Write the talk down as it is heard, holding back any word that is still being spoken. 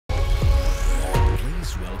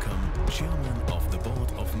Please welcome Chairman of the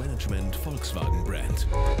Board of Management Volkswagen brand,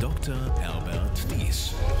 Dr. Herbert.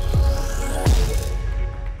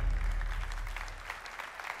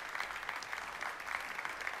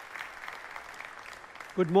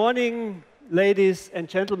 Good morning, ladies and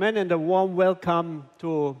gentlemen, and a warm welcome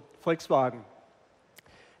to Volkswagen.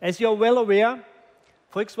 As you're well aware,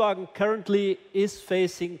 Volkswagen currently is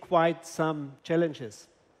facing quite some challenges,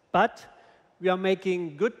 but we are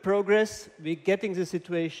making good progress. We're getting the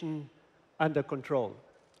situation under control.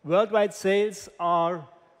 Worldwide sales are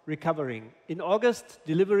recovering. In August,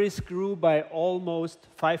 deliveries grew by almost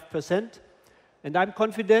 5%, and I'm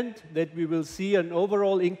confident that we will see an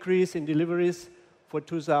overall increase in deliveries for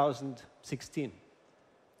 2016.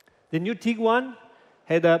 The new Tiguan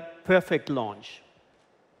had a perfect launch.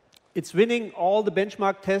 It's winning all the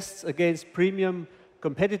benchmark tests against premium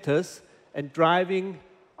competitors and driving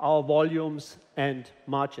our volumes and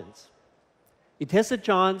margins. It has a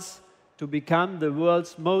chance to become the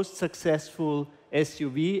world's most successful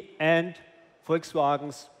SUV and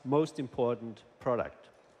Volkswagen's most important product.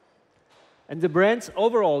 And the brand's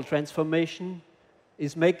overall transformation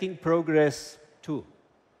is making progress too.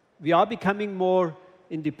 We are becoming more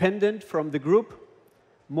independent from the group,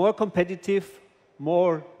 more competitive,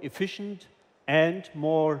 more efficient, and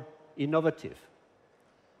more innovative.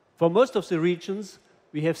 For most of the regions,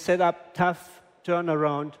 we have set up tough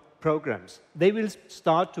turnaround programs. They will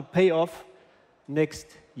start to pay off next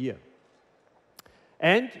year.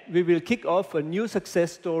 And we will kick off a new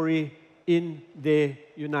success story in the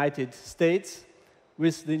United States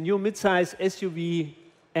with the new midsize SUV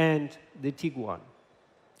and the Tiguan.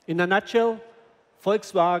 In a nutshell,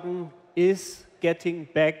 Volkswagen is getting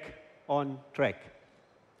back on track.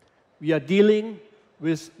 We are dealing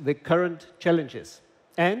with the current challenges,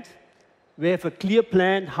 and we have a clear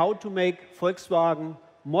plan how to make Volkswagen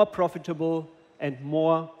more profitable and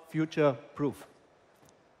more future-proof.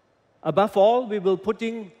 Above all, we will put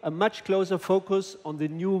a much closer focus on the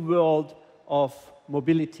new world of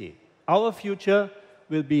mobility. Our future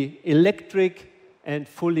will be electric and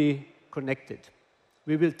fully connected.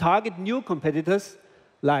 We will target new competitors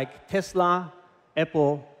like Tesla,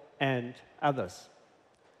 Apple, and others.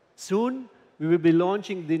 Soon, we will be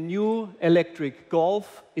launching the new electric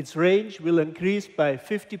Golf. Its range will increase by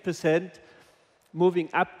 50%, moving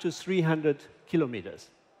up to 300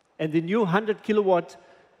 kilometers. And the new 100-kilowatt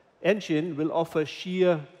engine will offer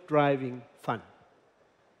sheer driving fun.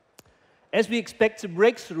 As we expect a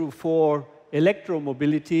breakthrough for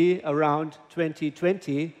electromobility around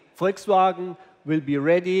 2020, Volkswagen will be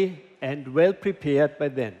ready and well prepared by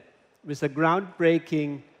then with a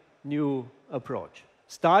groundbreaking new approach.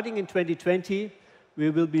 Starting in 2020, we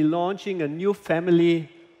will be launching a new family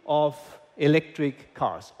of electric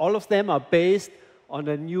cars. All of them are based on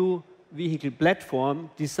a new vehicle platform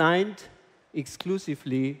designed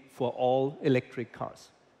exclusively for all electric cars.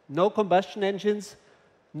 No combustion engines,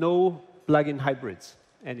 no plug-in hybrids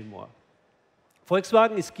anymore.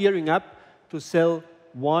 Volkswagen is gearing up to sell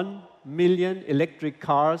 1 million electric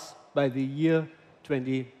cars by the year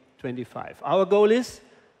 2025. Our goal is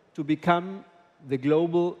to become the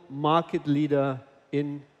global market leader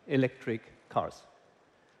in electric cars.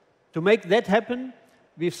 To make that happen,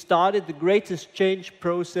 we've started the greatest change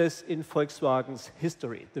process in Volkswagen's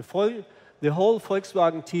history. The whole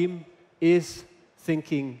Volkswagen team is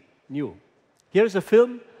thinking new. Here's a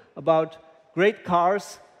film about great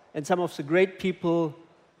cars and some of the great people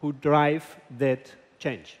who drive that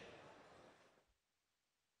change.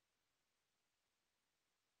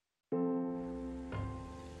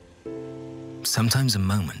 Sometimes a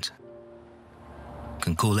moment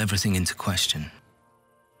can call everything into question.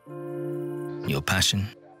 Your passion,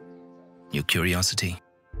 your curiosity,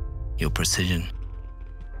 your precision.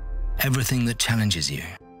 Everything that challenges you.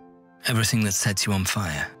 Everything that sets you on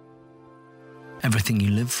fire. Everything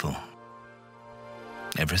you live for.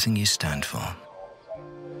 Everything you stand for.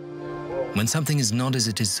 When something is not as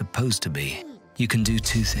it is supposed to be, you can do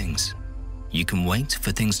two things. You can wait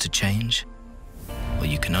for things to change, or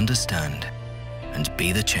you can understand and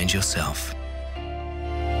be the change yourself.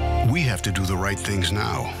 We have to do the right things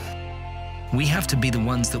now. We have to be the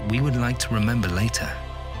ones that we would like to remember later.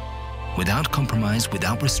 Without compromise,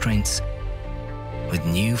 without restraints, with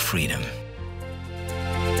new freedom.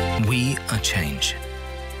 We are change.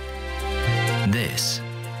 This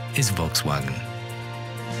is Volkswagen.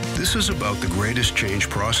 This is about the greatest change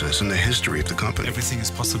process in the history of the company. Everything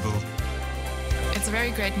is possible. It's a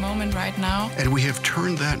very great moment right now. And we have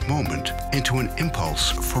turned that moment into an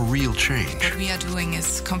impulse for real change. What we are doing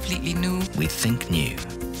is completely new. We think new.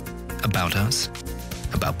 About us,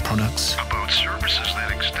 about products, about services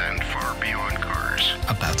that extend far beyond cars,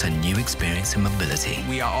 about a new experience in mobility.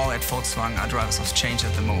 We are all at Volkswagen are drivers of change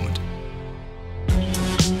at the moment.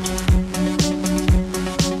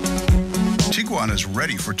 Tiguan is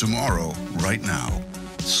ready for tomorrow, right now.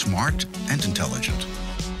 Smart and intelligent.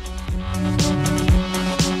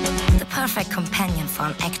 The perfect companion for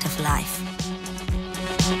an active life.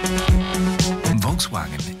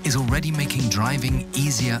 Volkswagen is already making driving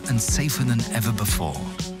easier and safer than ever before.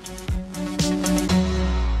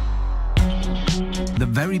 The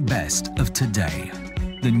very best of today.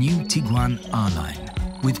 The new Tiguan R-Line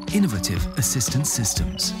with innovative assistance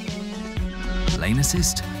systems. Lane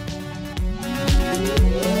assist,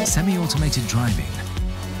 semi-automated driving,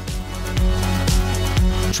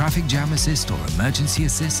 traffic jam assist or emergency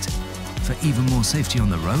assist for even more safety on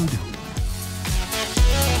the road.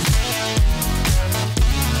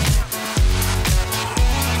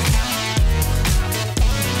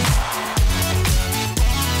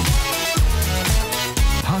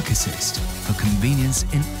 Park assist for convenience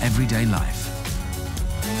in everyday life.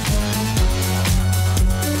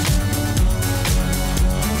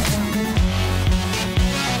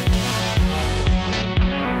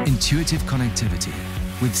 Intuitive connectivity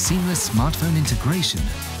with seamless smartphone integration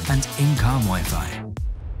and in-car Wi-Fi.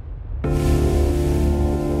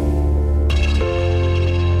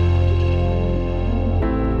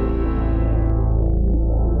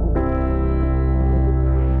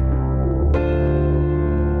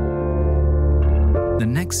 The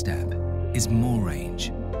next step is more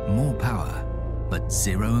range, more power, but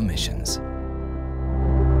zero emissions.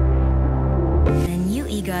 The new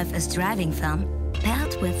e-Golf is driving fun,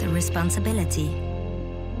 paired with responsibility.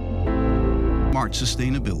 Smart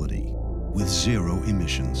sustainability with zero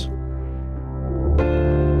emissions.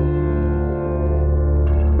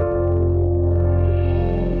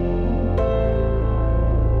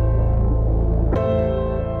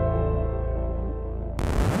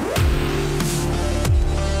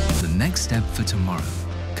 The next step for tomorrow,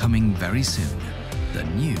 coming very soon, the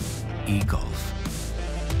new e-Golf.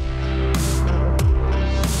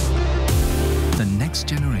 The next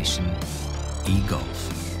generation e-Golf.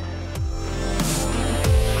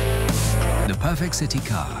 The perfect city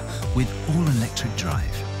car with all-electric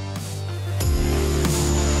drive.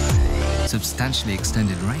 Substantially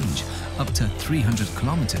extended range up to 300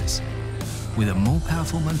 kilometers with a more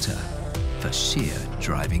powerful motor for sheer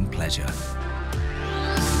driving pleasure.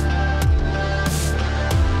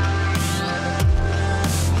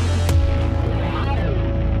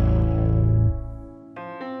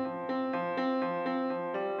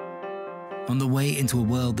 On the way into a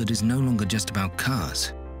world that is no longer just about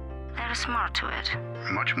cars. There is more to it.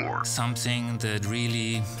 Much more. Something that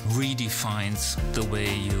really redefines the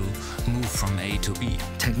way you move from A to B.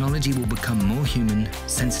 Technology will become more human,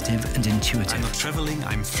 sensitive and intuitive. I'm not traveling,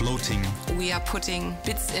 I'm floating. We are putting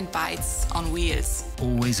bits and bytes on wheels,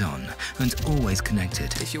 Always on and always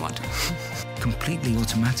connected. if you want to. Completely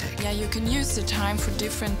automatic. Yeah, you can use the time for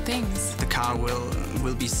different things. The car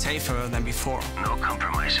will be safer than before. No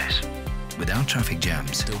compromises. Without traffic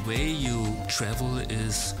jams. The way you travel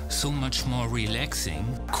is so much more relaxing.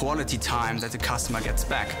 Quality time that the customer gets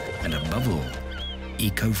back. And above all,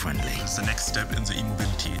 eco-friendly. It's the next step in the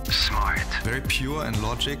e-mobility. Smart. Very pure and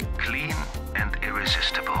logic. Clean and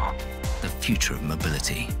irresistible. The future of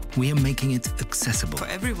mobility. We are making it accessible. For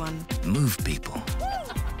everyone. Move people.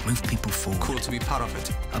 Move people forward. Cool to be part of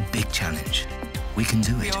it. A big challenge. We can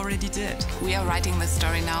do We it. already did. We are writing the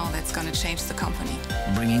story now that's going to change the company.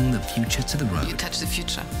 Bringing the future to the You road. touch the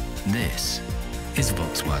future. This is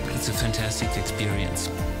Volkswagen. It's a fantastic experience.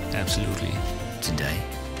 Absolutely. Today,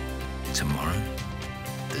 tomorrow,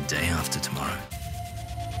 the day after tomorrow.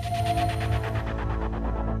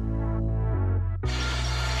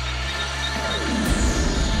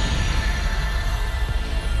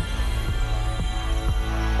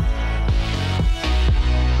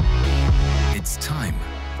 It's time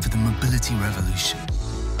for the mobility revolution.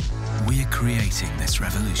 We're creating this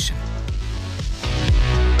revolution.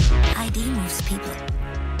 I.D moves people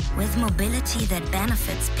with mobility that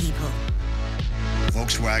benefits people.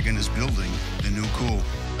 Volkswagen is building the new cool.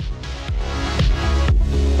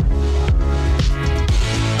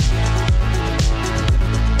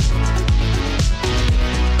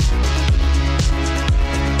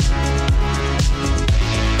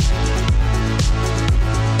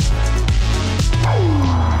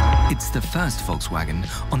 It's the first Volkswagen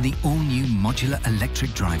on the all-new modular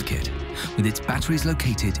electric drive kit, with its batteries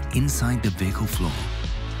located inside the vehicle floor.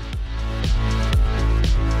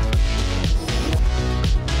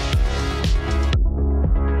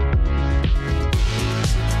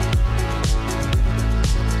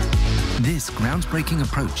 This ground groundbreaking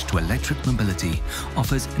approach to electric mobility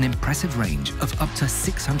offers an impressive range of up to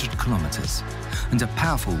 600 kilometers and a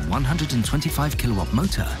powerful 125 kilowatt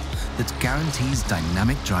motor that guarantees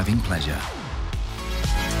dynamic driving pleasure.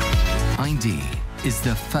 I.D. is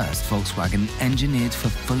the first Volkswagen engineered for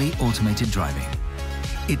fully automated driving.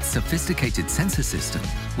 Its sophisticated sensor system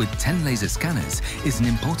with 10 laser scanners is an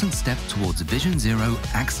important step towards Vision Zero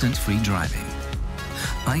accident-free driving.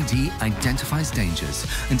 I.D. identifies dangers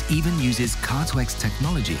and even uses Car2X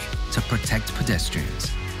technology to protect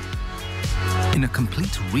pedestrians. In a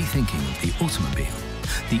complete rethinking of the automobile,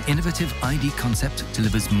 the innovative I.D. concept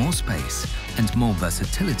delivers more space and more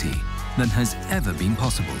versatility than has ever been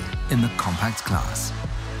possible in the compact class.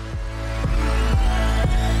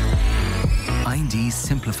 I.D.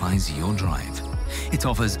 simplifies your drive. It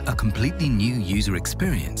offers a completely new user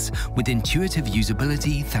experience with intuitive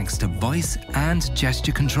usability thanks to voice and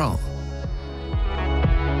gesture control.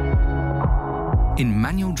 In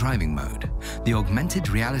manual driving mode, the augmented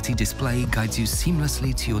reality display guides you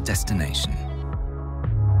seamlessly to your destination.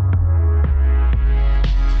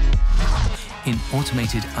 In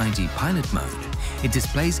automated I.D. pilot mode, it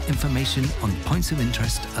displays information on points of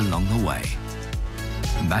interest along the way.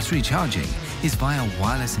 Battery charging is via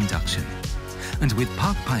wireless induction. And with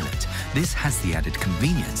Park Pilot, this has the added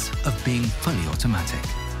convenience of being fully automatic.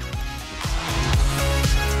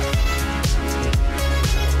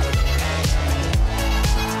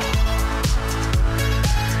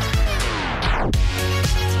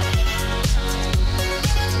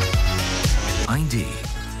 I.D.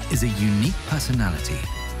 is a unique personality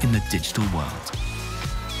in the digital world.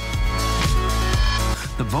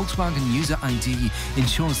 The Volkswagen User I.D.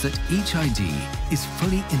 ensures that each I.D. is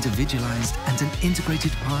fully individualized and an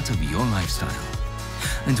integrated part of your lifestyle.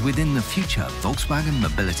 And within the future Volkswagen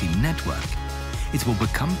Mobility Network, it will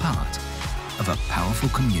become part of a powerful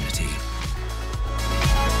community.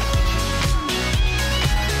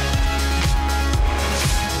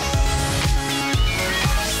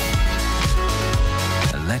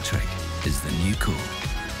 Electric is the new cool.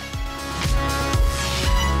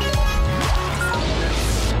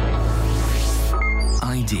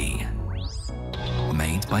 I.D.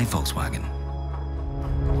 made by Volkswagen.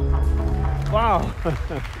 Wow.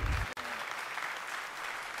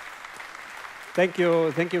 Thank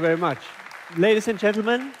you very much. Ladies and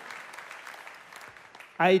gentlemen,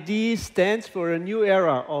 I.D. stands for a new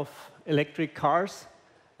era of electric cars,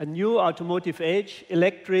 a new automotive age,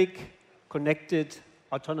 electric, connected,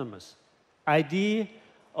 autonomous. I.D.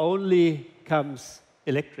 only comes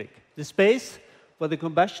electric. The space for the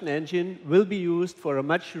combustion engine will be used for a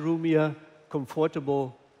much roomier,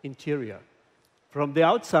 comfortable interior. From the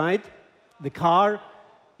outside, the car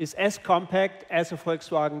is as compact as a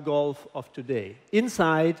Volkswagen Golf of today.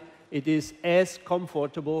 Inside, it is as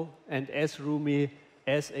comfortable and as roomy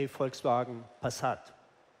as a Volkswagen Passat.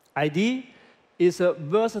 I.D. is a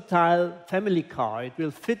versatile family car. It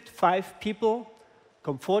will fit 5 people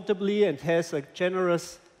comfortably and has a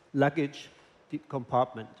generous luggage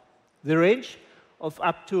compartment. The range of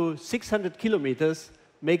up to 600 kilometers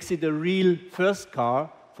makes it a real first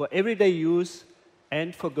car for everyday use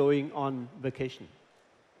and for going on vacation.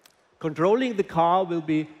 Controlling the car will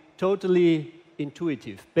be totally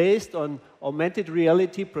intuitive, based on augmented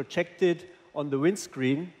reality projected on the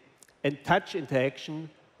windscreen and touch interaction,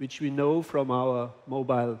 which we know from our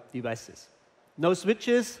mobile devices. No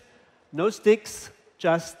switches, no sticks,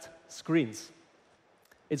 just screens.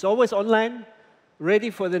 It's always online,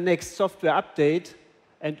 ready for the next software update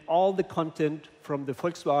and all the content from the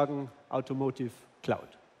Volkswagen Automotive Cloud.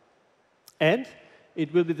 And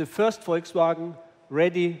it will be the first Volkswagen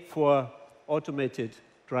ready for automated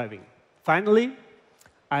driving. Finally,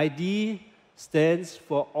 I.D. stands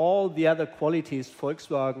for all the other qualities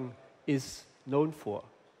Volkswagen is known for.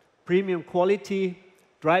 Premium quality,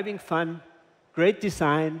 driving fun, great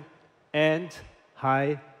design, and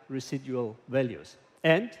high residual values.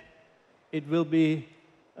 And it will be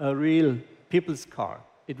a real people's car.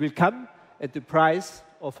 It will come at the price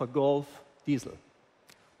of a Golf diesel.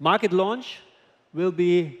 Market launch will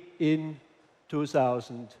be in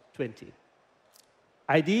 2020.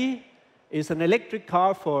 I.D. is an electric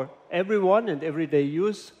car for everyone and everyday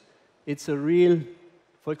use. It's a real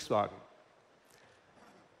Volkswagen.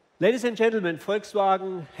 Ladies and gentlemen,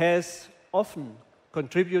 Volkswagen has often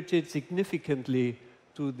contributed significantly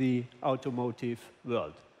to the automotive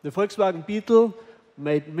world. The Volkswagen Beetle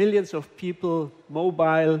made millions of people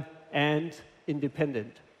mobile and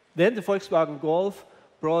independent. Then the Volkswagen Golf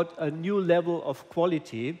brought a new level of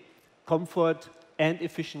quality, comfort, and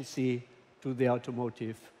efficiency to the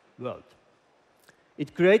automotive world.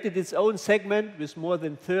 It created its own segment with more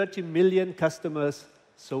than 30 million customers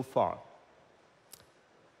so far.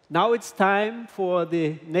 Now it's time for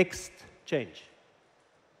the next change.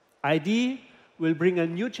 I.D. will bring a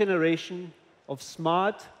new generation of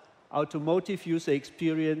smart automotive user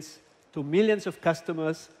experience to millions of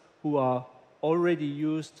customers who are already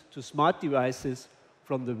used to smart devices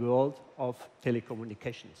from the world of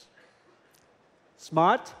telecommunications.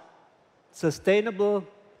 Smart, sustainable,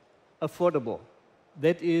 affordable.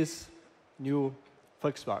 That is new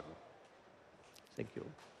Volkswagen. Thank you.